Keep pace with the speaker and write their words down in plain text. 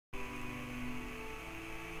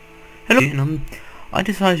Hello, and I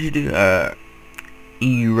decided to do a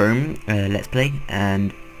EU Rome Let's Play,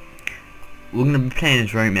 and we're going to be playing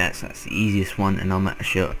as Rome. That's the easiest one, and I'm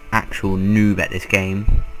actually an actual noob at this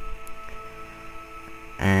game.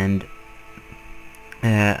 And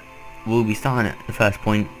we'll be starting at the first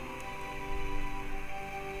point,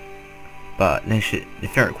 but the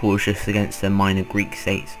Ferric War is just against the minor Greek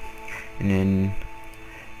states, and then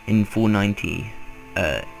in 490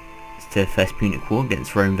 it's the First Punic War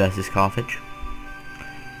against Rome versus Carthage.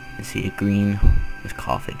 Let's see, green was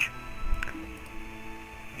Carthage.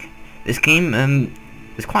 This game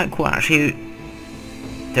is quite cool actually.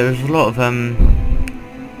 There's a lot of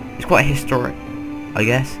it's quite historic, I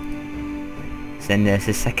guess. So then there's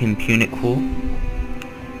the Second Punic War,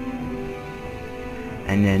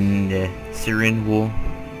 and then the Syrian War.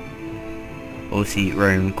 Obviously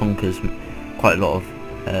Rome conquers quite a lot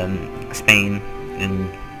of Spain and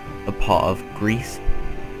a part of Greece.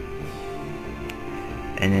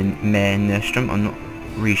 And then Mare Nostrum, I'm not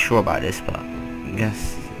really sure about this, but I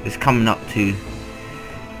guess it's coming up to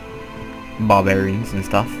barbarians and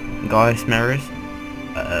stuff. Gaius Marius,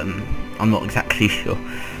 I'm not exactly sure.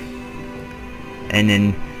 And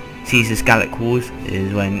then Caesar's Gallic Wars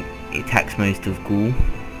is when it attacks most of Gaul.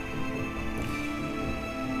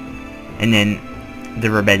 And then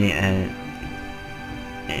the rebellion,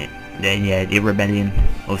 the rebellion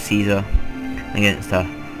of Caesar against the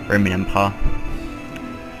Roman Empire,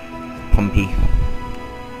 Pompey,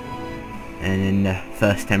 and then the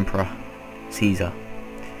first emperor, Caesar.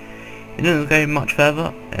 It doesn't go much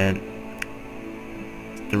further.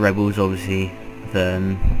 The rebels, obviously,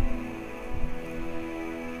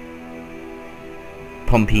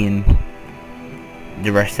 Pompey and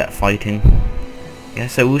the rest that fighting. Yeah,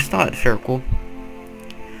 so we'll start at the Ferric War,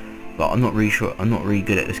 but I'm not really sure. I'm not really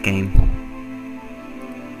good at this game,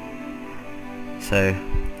 so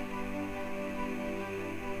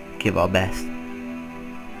give our best.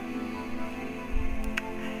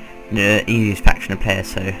 The easiest faction to play,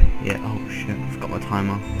 so yeah. Oh shit, I forgot my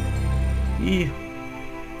timer. Yeah.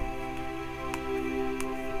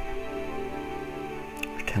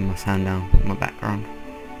 Turn my sound down in my background.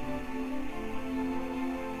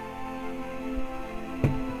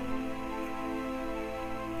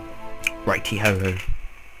 Righty ho ho.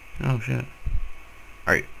 Oh shit.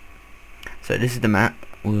 Alright. So this is the map.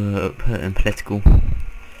 We'll put it in political.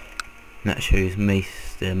 That shows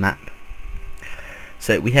most the map.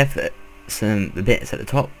 So we have some bits at the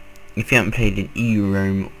top. If you haven't played an EU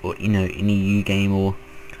Rome, or an EU game, or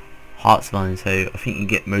Hearthstone, so I think you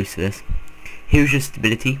get most of this. Here's your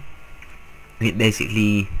stability. It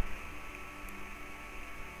basically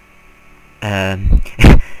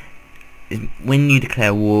when you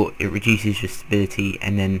declare war, it reduces your stability,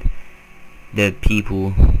 and then the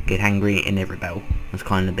people get angry and they rebel. That's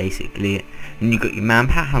kind of basically it. And you got your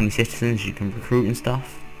manpower, how many citizens you can recruit and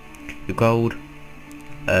stuff. Your gold,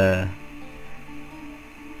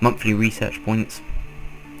 monthly research points,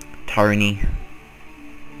 tyranny,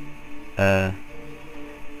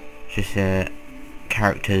 just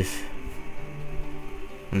characters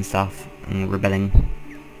and stuff, and rebelling.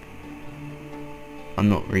 I'm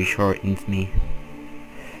not really sure it needs me.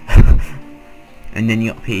 And then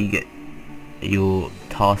up here you get your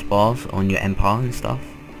task bars on your empire and stuff,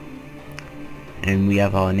 and we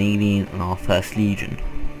have our navy and our first legion.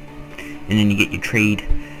 And then you get your trade,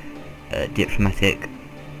 diplomatic,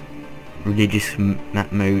 religious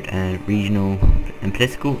map mode, and regional and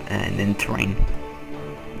political, and then terrain.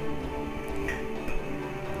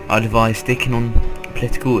 I'd advise sticking on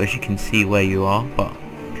political, as you can see where you are, but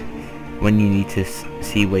when you need to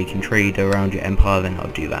see where you can trade around your empire, then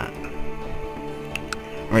I'll do that.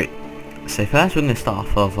 Right, so first we're going to start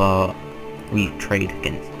off of we trade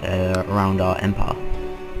against around our empire.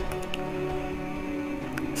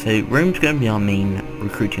 So Rome's going to be our main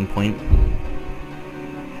recruiting point.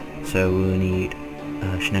 So we'll need,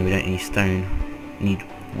 no, we don't need stone, we need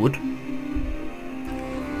wood.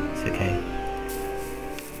 It's okay.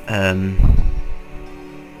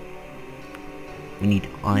 We need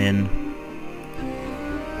iron.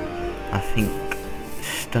 I think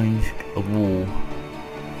stone's a wall.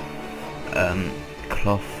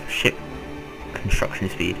 Cloth, ship, construction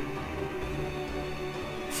speed.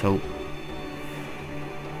 So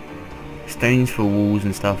stones for walls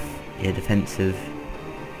and stuff, yeah, defensive,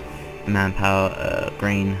 manpower,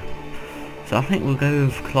 grain. So I think we'll go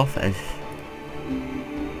with cloth, as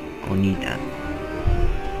I'll need that.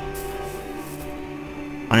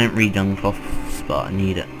 I haven't really done cloths, but I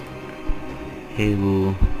need it. Here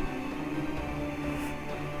we'll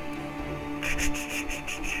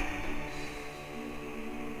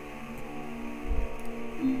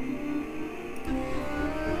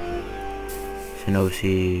So now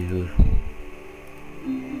obviously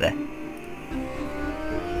there.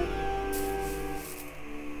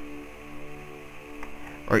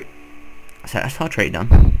 Right, so that's our trade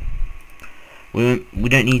done. We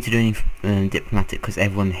don't need to do any diplomatic because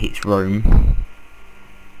everyone hates Rome.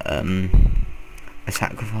 A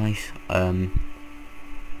sacrifice.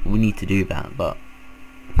 We need to do that, but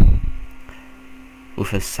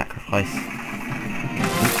with a sacrifice,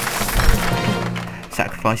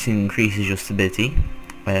 sacrificing increases your stability.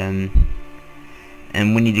 And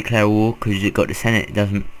when you declare war, because you've got the Senate, it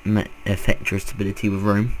doesn't affect your stability with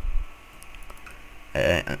Rome.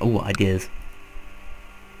 All ideas.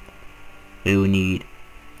 We will need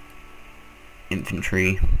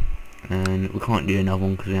infantry, and we can't do another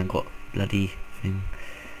one because we haven't got bloody thing.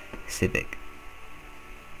 Civic.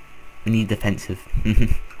 We need defensive. There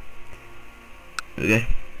we go.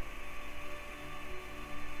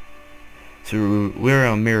 So we're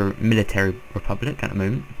a military republic at the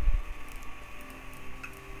moment.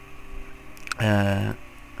 Oh,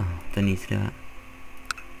 don't need to do that.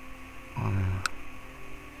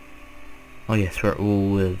 Oh yes, we're all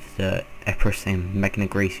with Epirus and Magna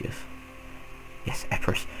Graecious. Yes,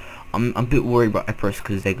 Epirus. I'm a bit worried about Epirus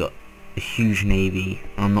because they got a huge navy.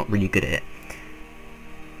 I'm not really good at it.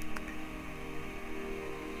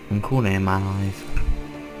 I'm calling them allies.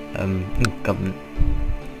 Government.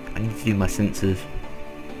 I need to do my census.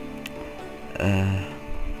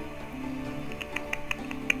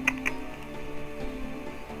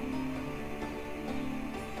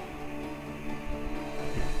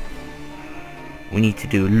 We need to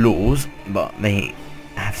do laws, but they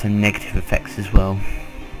have some negative effects as well.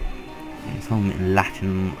 It's all in Latin,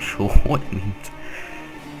 I'm not sure what it means.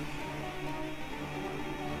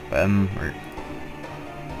 I'm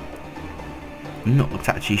not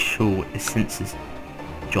actually sure what the census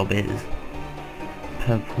job is.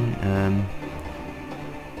 Per point,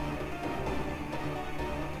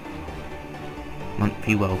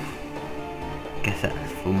 monthly wealth. Guess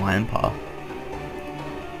that's for my empire.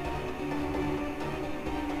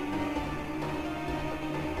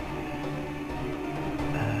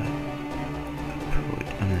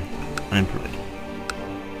 Unemployed.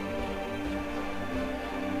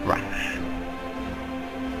 Rash.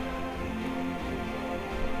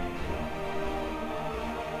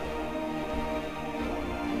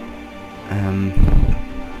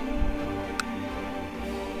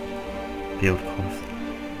 Build cost.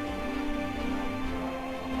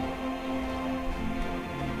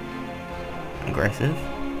 Aggressive.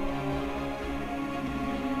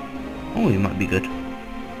 Oh, he might be good.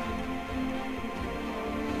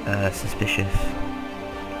 Suspicious.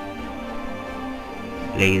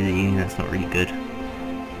 Lazy, that's not really good.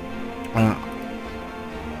 I'll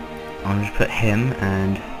just put him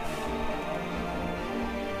and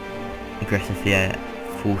aggressive, yeah,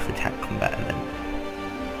 force attack combat event.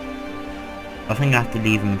 I think I have to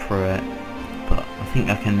leave him for it, but I think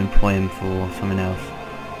I can employ him for something else.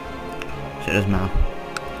 So it doesn't matter.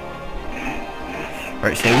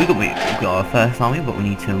 Right, so we got our first army, but we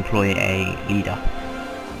need to employ a leader.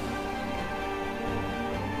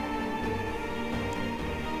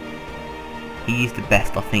 He's the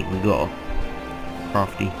best I think we got.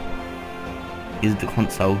 Crafty. He's the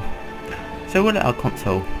consul. So we'll let our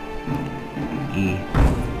consul be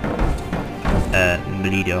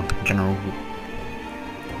leader, general.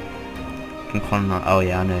 Can colonize. Oh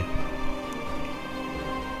yeah, I know.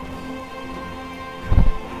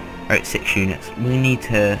 Right, 6 units. We need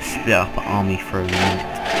to split up our army for a unit.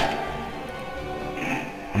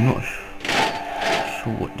 I'm not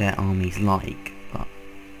sure what their army's like, but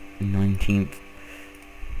 19th,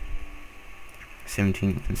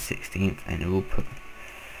 17th and 16th, and it will put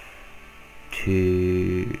to,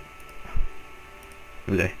 here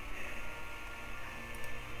we go.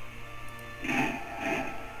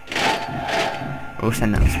 We'll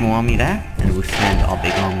send that small army there, and we'll send our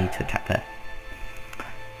big army to attack there.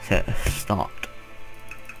 So start.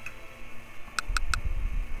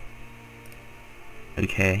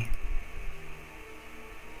 Okay.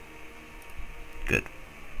 Good.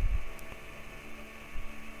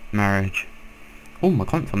 Marriage. Oh, my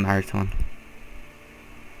consul married someone.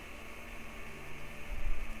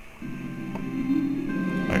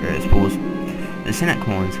 Alright, let's pause. The Senate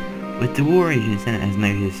commands. With the war raging, the Senate has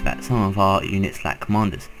noticed that some of our units lack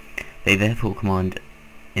commanders. They therefore command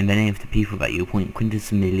in the name of the people that you appoint Quintus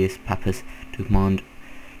Aemilius Pappus to command.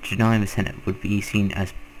 To deny the Senate would be seen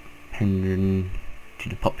as pandering to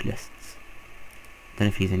the populists. Don't know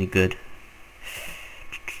if he's any good.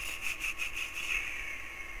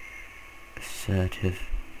 Assertive.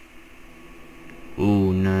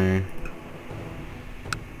 Oh no.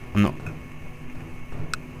 I'm not.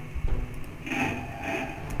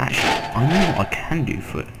 can do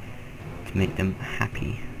to make them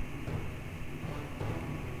happy.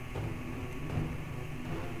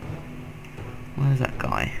 Where's that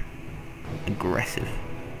guy? Aggressive.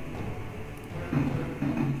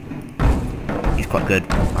 He's quite good.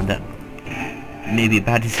 I don't. Maybe a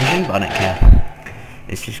bad decision, but I don't care.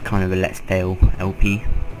 It's just kind of a let's fail LP.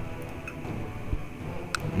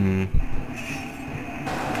 Alright,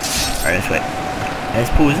 let's wait. Let's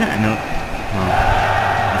pause it and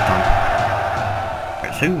it's done.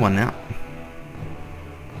 Alright, so we won that.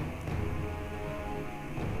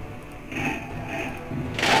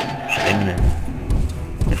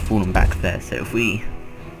 They've fallen back there, so if we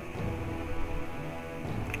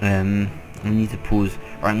need to pause.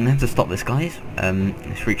 Alright, I'm gonna have to stop this, guys.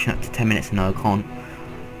 It's reaching up to 10 minutes and I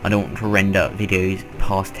don't want to render videos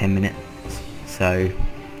past 10 minutes. So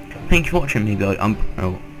thank you for watching. Maybe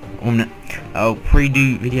I'll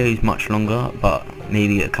pre-do videos much longer, but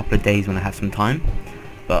maybe a couple of days when I have some time.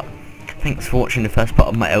 But thanks for watching the first part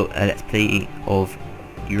of my Let's Play of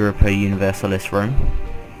Europa Universalis Roma.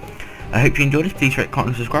 I hope you enjoyed this. Please rate, comment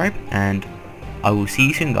and subscribe, and I will see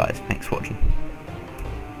you soon, guys. Thanks for watching.